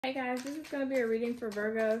Hey guys, this is going to be a reading for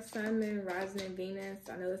Virgo, Sun, Moon, Rising, and Venus.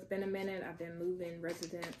 I know it's been a minute. I've been moving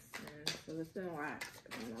residence, and so it's been a lot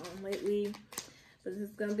going on lately. But this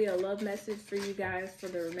is going to be a love message for you guys for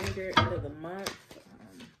the remainder of the month.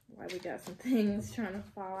 Why we got some things trying to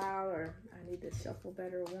fall out, or I need to shuffle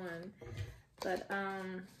better one. But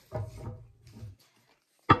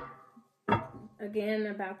again,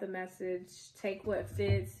 about the message, take what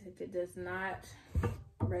fits. If it does not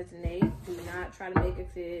resonate, do not try to make it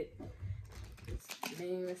fit.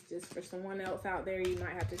 It's just for someone else out there. You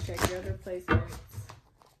might have to check your other placements.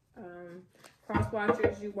 Cross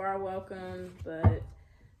watchers, you are welcome, but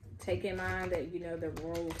take in mind that the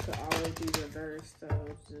roles could always be reversed. So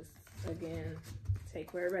just again,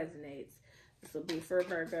 take where it resonates. This will be for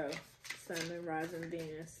Virgo, Sun, and Rising,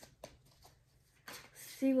 Venus.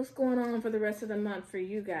 See what's going on for the rest of the month for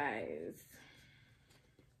you guys.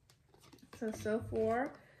 So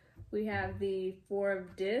far, we have the Four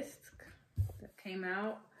of Discs that came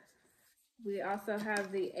out. We also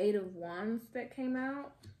have the Eight of Wands that came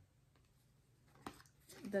out.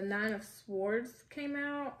 The Nine of Swords came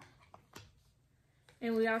out.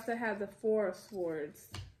 And we also have the Four of Swords.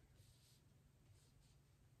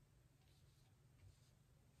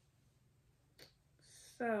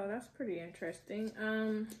 So that's pretty interesting.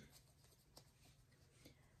 Let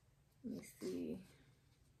me see.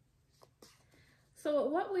 So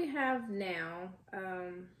what we have now,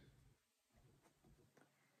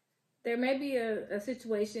 there may be a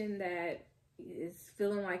situation that is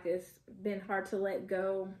feeling like it's been hard to let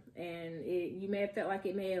go, and you may have felt like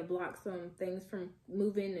it may have blocked some things from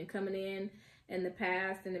moving and coming in the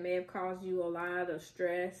past, and it may have caused you a lot of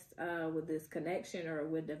stress with this connection or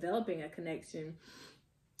with developing a connection.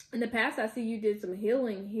 In the past, I see you did some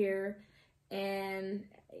healing here, and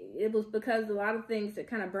it was because a lot of things that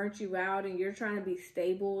kind of burnt you out, and you're trying to be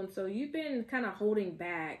stable, and so you've been kind of holding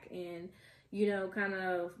back, and kind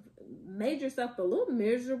of made yourself a little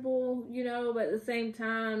miserable, but at the same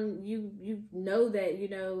time you know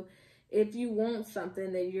that if you want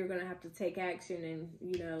something, that you're gonna have to take action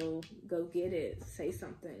and go get it, say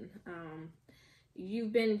something.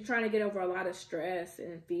 You've been trying to get over a lot of stress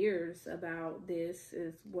and fears about this,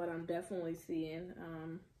 is what I'm definitely seeing.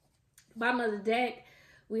 Bottom of the deck,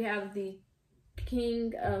 we have the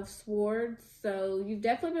King of Swords. So you've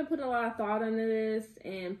definitely been putting a lot of thought into this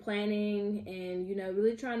and planning, and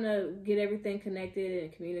really trying to get everything connected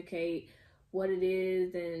and communicate what it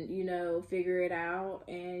is, and figure it out.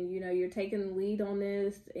 And you're taking the lead on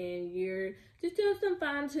this, and you're just doing some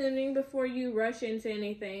fine-tuning before you rush into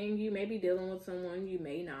anything. You may be dealing with someone, you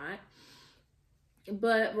may not.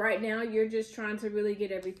 But right now, you're just trying to really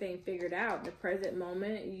get everything figured out. In the present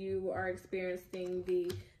moment, you are experiencing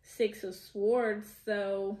the Six of Swords.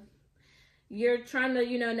 So you're trying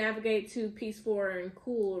to, navigate to peaceful and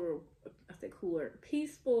cooler. I say cooler.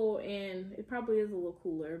 Peaceful, and it probably is a little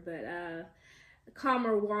cooler, but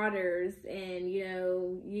calmer waters. And,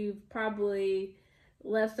 you've probably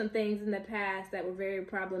left some things in the past that were very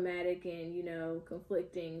problematic and,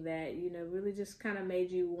 conflicting, that, really just kind of made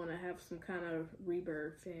you want to have some kind of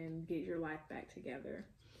rebirth and get your life back together.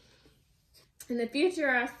 In the future,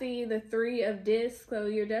 I see the Three of Discs. So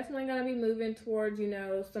you're definitely going to be moving towards,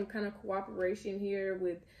 some kind of cooperation here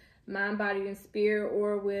with mind, body, and spirit,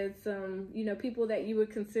 or with some, people that you would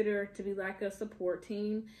consider to be like a support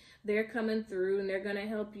team. They're coming through, and they're going to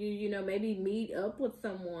help you, maybe meet up with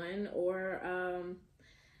someone, or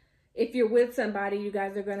if you're with somebody, you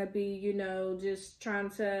guys are going to be, just trying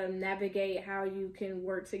to navigate how you can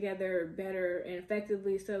work together better and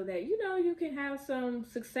effectively, so that, you can have some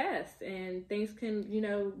success and things can,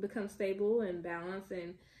 become stable and balanced,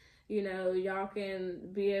 and, y'all can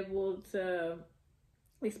be able to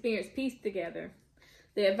experience peace together.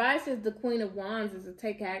 The advice is the Queen of Wands is to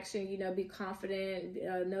take action, be confident,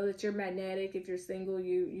 know that you're magnetic. If you're single,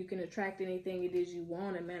 you can attract anything it is you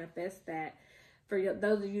want and manifest that. For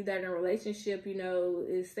those of you that are in a relationship,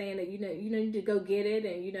 is saying that, you need to go get it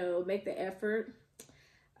and, make the effort.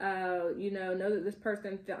 Know that this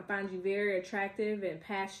person finds you very attractive and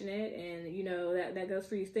passionate, and, that goes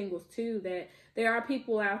for you singles too, that there are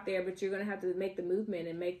people out there, but you're going to have to make the movement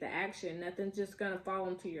and make the action. Nothing's just going to fall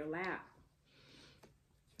into your lap.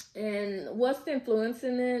 And what's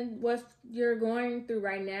influencing it, what you're going through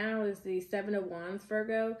right now, is the Seven of Wands,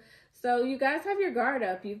 Virgo. So you guys have your guard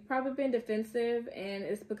up. You've probably been defensive, and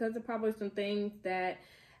it's because of probably some things that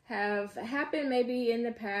have happened maybe in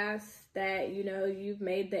the past that, you've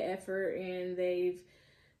made the effort and they've,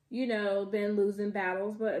 been losing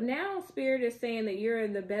battles. But now Spirit is saying that you're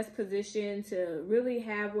in the best position to really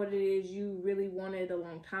have what it is you really wanted a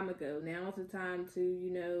long time ago. Now is the time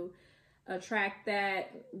to, attract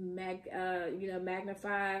that,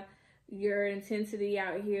 magnify your intensity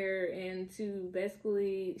out here, and to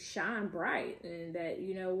basically shine bright. And that,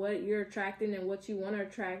 you know, what you're attracting and what you want to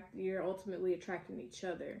attract, you're ultimately attracting each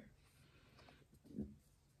other.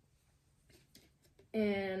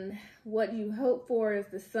 And what you hope for is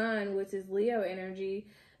the sun, which is Leo energy,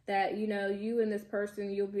 that, you know, you and this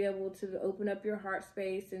person, you'll be able to open up your heart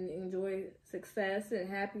space and enjoy success and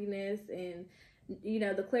happiness, and, you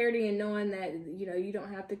know, the clarity in knowing that, you know, you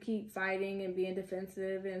don't have to keep fighting and being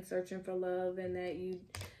defensive and searching for love, and that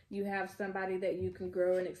you have somebody that you can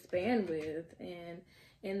grow and expand with. And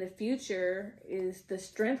in the future is the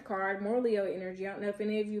Strength card, more Leo energy. I don't know if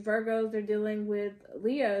any of you Virgos are dealing with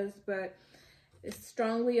Leos, but it's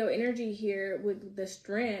strong Leo energy here with the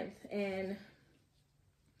Strength. And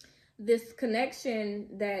this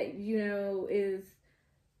connection that, you know, is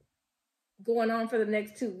going on for the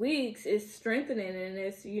next 2 weeks is strengthening, and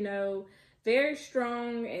it's, you know, very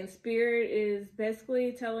strong. And Spirit is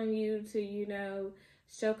basically telling you to, you know,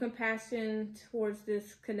 show compassion towards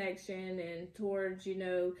this connection, and towards, you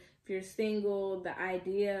know, if you're single, the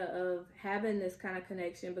idea of having this kind of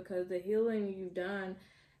connection, because the healing you've done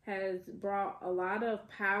has brought a lot of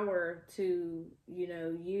power to, you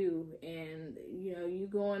know, you, and, you know, you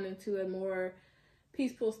going into a more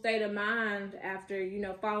peaceful state of mind after, you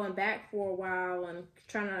know, falling back for a while and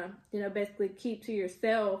trying to, you know, basically keep to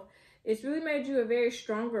yourself. It's really made you a very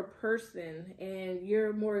stronger person, and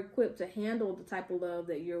you're more equipped to handle the type of love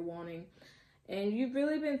that you're wanting. And you've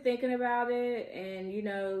really been thinking about it, and, you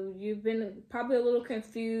know, you've been probably a little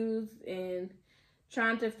confused and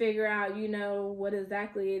trying to figure out, you know, what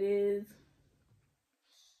exactly it is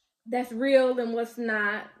that's real and what's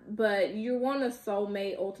not. But you want a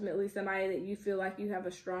soulmate, ultimately somebody that you feel like you have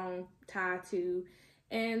a strong tie to,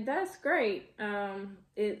 and that's great.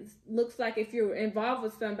 It looks like if you're involved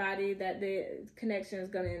with somebody, that the connection is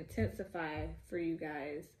going to intensify for you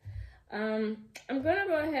guys. I'm gonna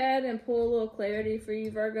go ahead and pull a little clarity for you,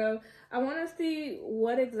 Virgo. I want to see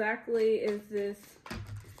what exactly is this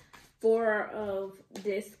Four of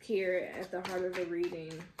Disc here at the heart of the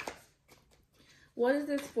reading. What is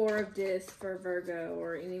this Four of Disc for Virgo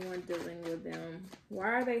or anyone dealing with them? Why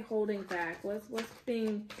are they holding back? What's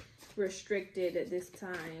being restricted at this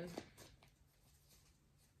time?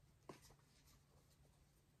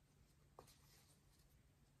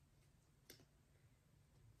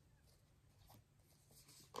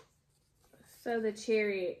 So the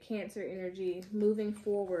Chariot, Cancer energy, moving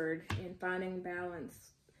forward and finding balance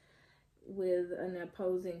with an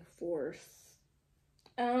opposing force.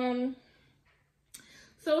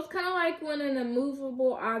 So it's kind of like when an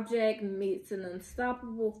immovable object meets an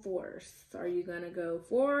unstoppable force. Are you going to go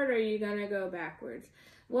forward or are you going to go backwards?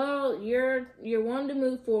 Well, you're wanting to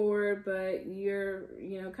move forward, but you're,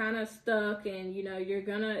 you know, kind of stuck, and, you know, you're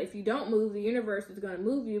going to, if you don't move, the universe is going to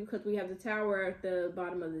move you, because we have the Tower at the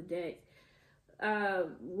bottom of the deck.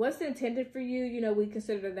 What's intended for you, you know, we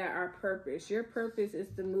consider that our purpose. Your purpose is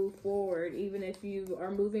to move forward. Even if you are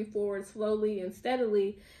moving forward slowly and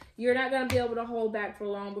steadily, you're not going to be able to hold back for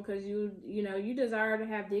long, because you know, you desire to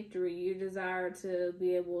have victory. You desire to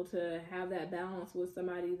be able to have that balance with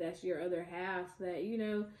somebody that's your other half, that, you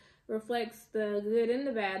know, reflects the good and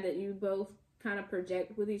the bad that you both kind of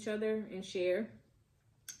project with each other and share.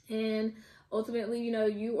 And ultimately, you know,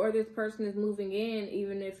 you or this person is moving in,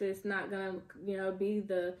 even if it's not going to, you know, be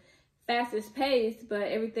the fastest pace, but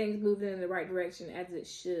everything's moving in the right direction as it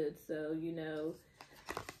should. So, you know,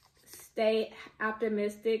 stay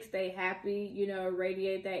optimistic, stay happy, you know,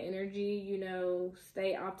 radiate that energy, you know,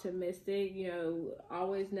 stay optimistic, you know,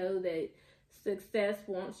 always know that success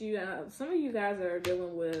wants you. Some of you guys are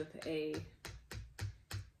dealing with a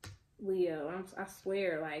Leo. I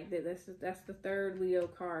swear, like, that's the third Leo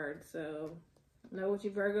card. So I know what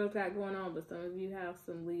you Virgos got going on, but some of you have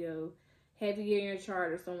some Leo heavy in your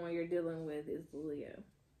chart, or someone you're dealing with is the Leo.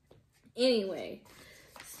 Anyway,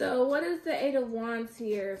 so what is the Eight of Wands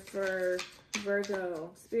here for Virgo?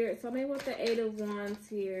 Spirit, tell me what the Eight of Wands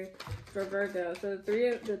here for Virgo. So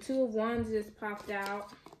the Two of Wands just popped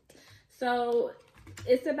out. So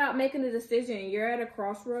it's about making a decision. You're at a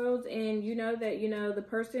crossroads, and you know that, you know, the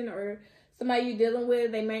person or somebody you're dealing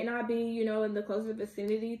with, they might not be, you know, in the closest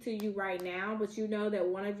vicinity to you right now, but you know that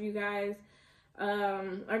one of you guys are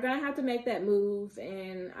going to have to make that move.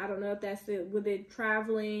 And I don't know if that's it, with it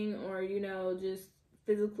traveling or, you know, just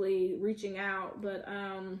physically reaching out, but,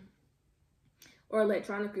 or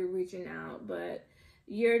electronically reaching out, but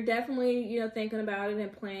you're definitely, you know, thinking about it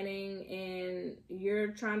and planning, and you're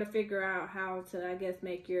trying to figure out how to, I guess,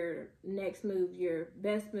 make your next move your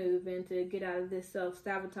best move, and to get out of this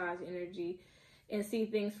self-sabotage energy. and see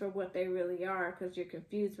things for what they really are, because you're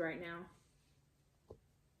confused right now.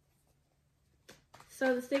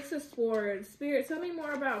 So the Six of Swords. Spirit, tell me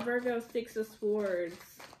more about Virgo's Six of Swords.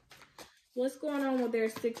 What's going on with their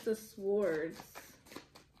Six of Swords?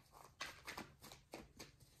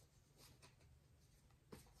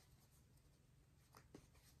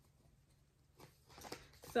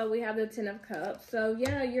 So we have the Ten of Cups. So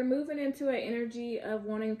yeah, you're moving into an energy of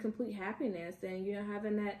wanting complete happiness, and, you know,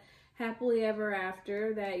 having that happily ever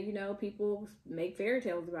after that, you know, people make fairy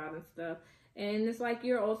tales about and stuff. And it's like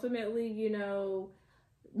you're ultimately, you know,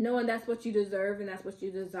 knowing that's what you deserve and that's what you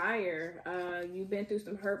desire. You've been through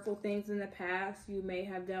some hurtful things in the past. You may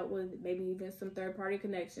have dealt with maybe even some third-party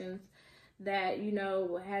connections that, you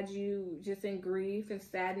know, had you just in grief and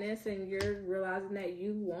sadness, and you're realizing that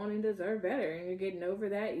you want and deserve better, and you're getting over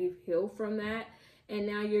that. You've healed from that, and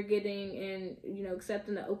now you're getting and, you know,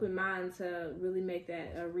 accepting the open mind to really make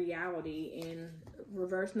that a reality. And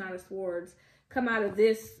reverse Nine of Swords come out of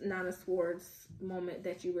this Nine of Swords moment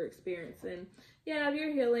that you were experiencing. Yeah,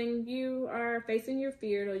 you're healing. You are facing your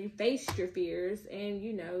fears, or you faced your fears, and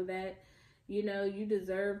you know that, you know, you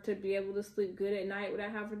deserve to be able to sleep good at night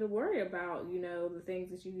without having to worry about, you know, the things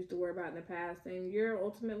that you used to worry about in the past, and you're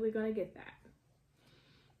ultimately going to get that.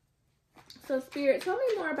 So Spirit, tell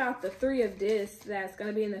me more about the Three of Discs that's going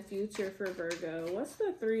to be in the future for Virgo. What's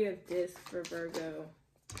the Three of Discs for Virgo?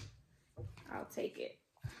 I'll take it.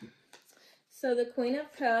 So the Queen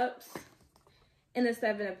of Cups and the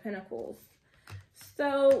Seven of Pentacles.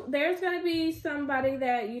 So there's going to be somebody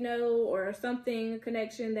that, you know, or something, a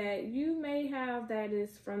connection that you may have that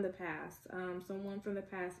is from the past. Someone from the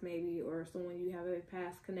past maybe, or someone you have a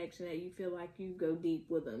past connection that you feel like you go deep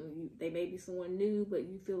with them. They may be someone new, but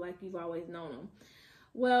you feel like you've always known them.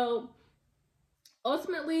 Well,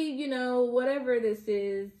 ultimately, you know, whatever this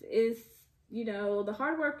is, you know, the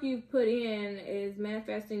hard work you've put in is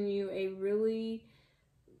manifesting you a really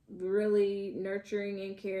nurturing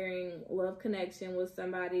and caring love connection with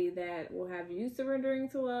somebody that will have you surrendering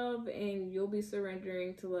to love, and you'll be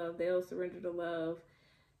surrendering to love. They'll surrender to love,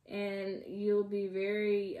 and you'll be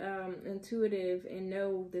very intuitive and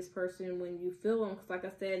know this person when you feel them. Because like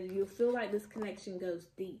I said, you'll feel like this connection goes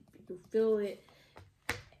deep. You'll feel it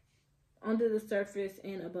under the surface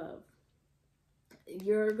and above.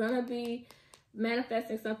 You're gonna be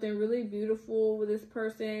manifesting something really beautiful with this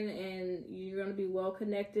person, and you're going to be well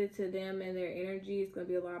connected to them and their energy. It's going to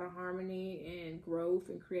be a lot of harmony and growth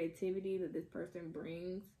and creativity that this person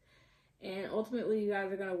brings, and ultimately you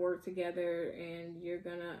guys are going to work together, and you're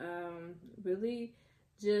going to really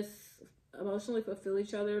just emotionally fulfill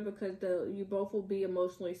each other, because you both will be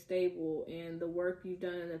emotionally stable, and the work you've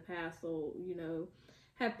done in the past will, you know,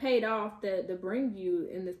 have paid off to bring you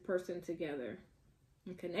and this person together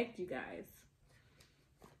and connect you guys.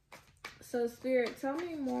 So Spirit, tell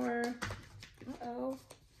me more. Tell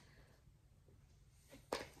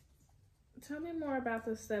me more about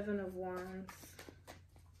the Seven of Wands.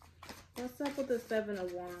 What's up with the Seven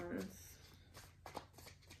of Wands?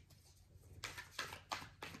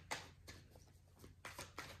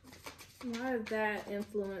 Why is that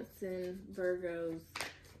influencing Virgo's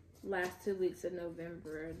last 2 weeks of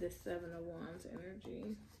November, this Seven of Wands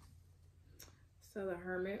energy? So the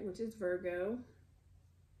Hermit, which is Virgo.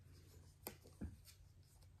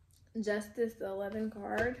 Justice, the 11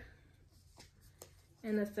 card,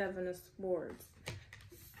 and the Seven of Swords.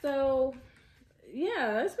 So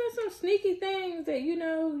yeah, it's been some sneaky things that, you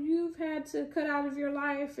know, you've had to cut out of your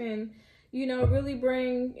life and, you know, really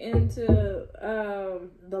bring into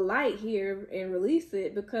the light here and release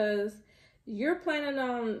it, because you're planning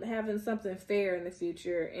on having something fair in the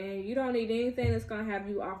future, and you don't need anything that's going to have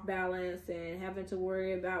you off balance and having to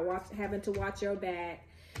worry about having to watch your back.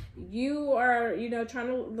 You are, you know, trying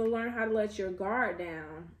to learn how to let your guard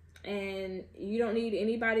down, and you don't need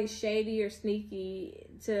anybody shady or sneaky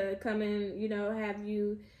to come in, you know, have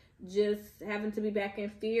you just having to be back in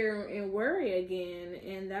fear and worry again.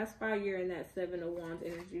 And that's why you're in that Seven of Wands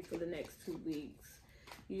energy for the next 2 weeks.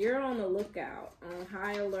 You're on the lookout, on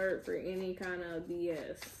high alert for any kind of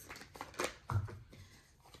BS.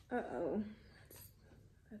 Uh-oh.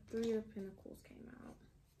 The Three of Pentacles came out.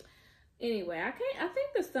 Anyway, I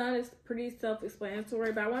think the Sun is pretty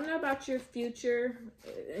self-explanatory, but I want to know about your future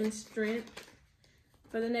and strength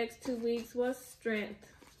for the next 2 weeks. What strength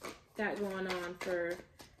got going on for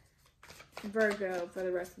Virgo for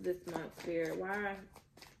the rest of this month, Spirit? Why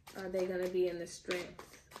are they going to be in the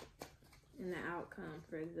strength in the outcome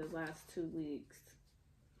for the last 2 weeks?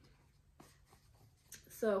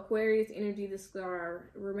 So Aquarius energy, the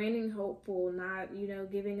star, remaining hopeful, not, you know,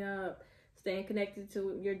 giving up, staying connected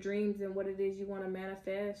to your dreams and what it is you want to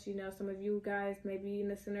manifest. You know, some of you guys may be in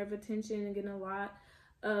the center of attention and getting a lot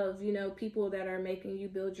of, you know, people that are making you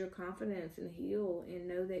build your confidence and heal and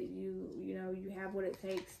know that you know, you have what it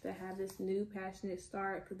takes to have this new passionate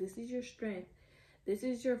start, because this is your strength. This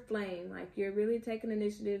is your flame. Like, you're really taking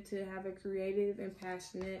initiative to have a creative and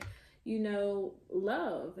passionate, you know,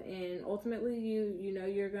 love. And ultimately, you know,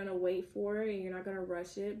 you're going to wait for it and you're not going to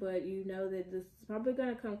rush it, but you know that this is probably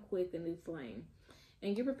going to come quick, a new flame.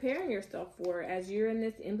 And you're preparing yourself for it as you're in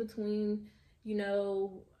this in-between, you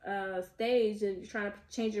know, stage of trying to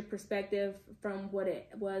change your perspective from what it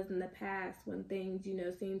was in the past, when things, you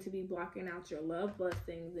know, seem to be blocking out your love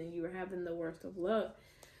blessings and you were having the worst of luck.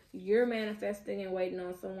 You're manifesting and waiting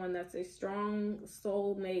on someone that's a strong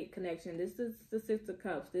soulmate connection. This is the Six of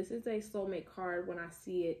Cups. This is a soulmate card when I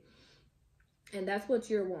see it. And that's what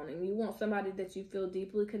you're wanting. You want somebody that you feel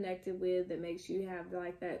deeply connected with, that makes you have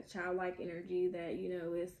like that childlike energy that, you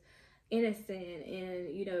know, is innocent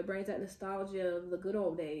and, you know, it brings that nostalgia of the good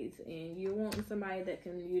old days. And you're wanting somebody that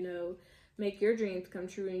can, you know, make your dreams come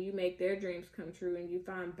true and you make their dreams come true, and you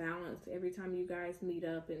find balance every time you guys meet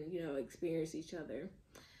up and, you know, experience each other.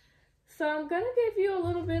 So I'm going to give you a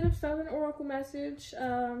little bit of Southern Oracle message.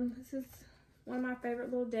 This is one of my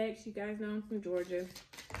favorite little decks. You guys know I'm from Georgia.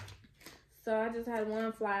 So I just had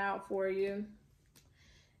one fly out for you.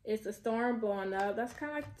 It's a storm blowing up. That's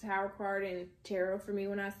kind of like the Tower card in tarot for me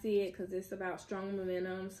when I see it, because it's about strong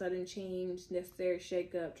momentum, sudden change, necessary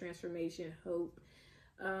shakeup, transformation, hope.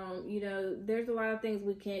 You know, there's a lot of things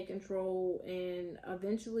we can't control, and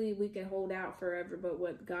eventually we can hold out forever, but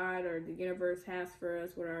what God or the universe has for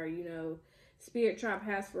us, what our, you know, spirit tribe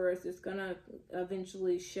has for us, is gonna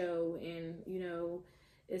eventually show, and, you know,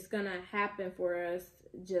 it's gonna happen for us,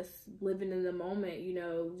 just living in the moment, you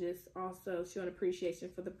know, just also showing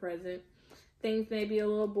appreciation for the present. Things may be a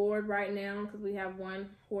little bored right now because we have one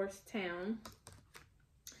horse town.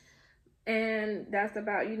 And that's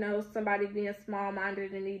about, you know, somebody being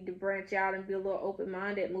small-minded and need to branch out and be a little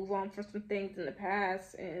open-minded, move on from some things in the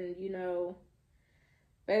past, and, you know,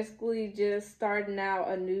 basically just starting out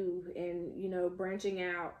anew and, you know, branching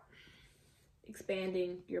out,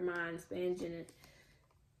 expanding your mind, expanding it.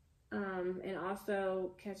 And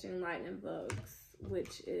also catching lightning bugs,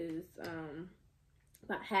 which is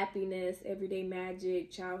about happiness, everyday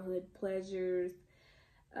magic, childhood pleasures,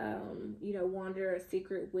 you know, wonder, a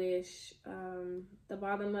secret wish. The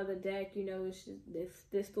bottom of the deck, you know, is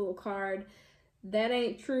this little card. That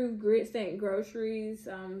ain't true, grits ain't groceries.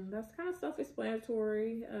 That's kind of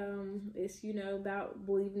self-explanatory. It's, you know, about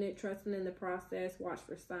believing it, trusting in the process, watch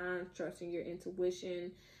for signs, trusting your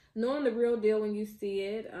intuition, knowing the real deal when you see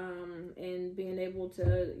it, and being able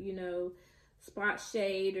to, you know, spot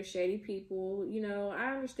shade or shady people. You know,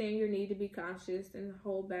 I understand your need to be conscious and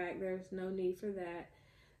hold back. There's no need for that.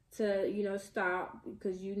 To, you know, stop,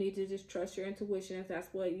 because you need to just trust your intuition. If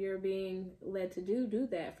that's what you're being led to do, do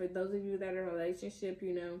that. For those of you that are in a relationship,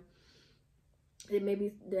 you know, it may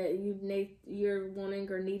be that you're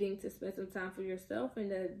wanting or needing to spend some time for yourself, and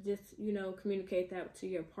to just, you know, communicate that to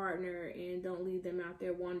your partner, and don't leave them out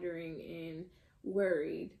there wondering and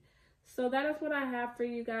worried. So that is what I have for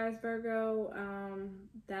you guys, Virgo.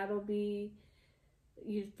 That'll be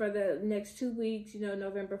for the next 2 weeks, you know,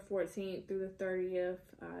 November 14th through the 30th.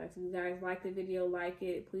 If you guys like the video, like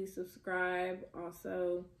it, please subscribe.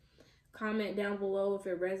 Also, comment down below if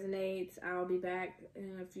it resonates. I'll be back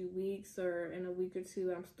in a few weeks or in a week or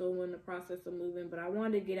two. I'm still in the process of moving, but I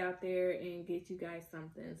wanted to get out there and get you guys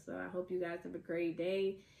something. So I hope you guys have a great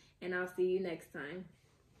day, and I'll see you next time.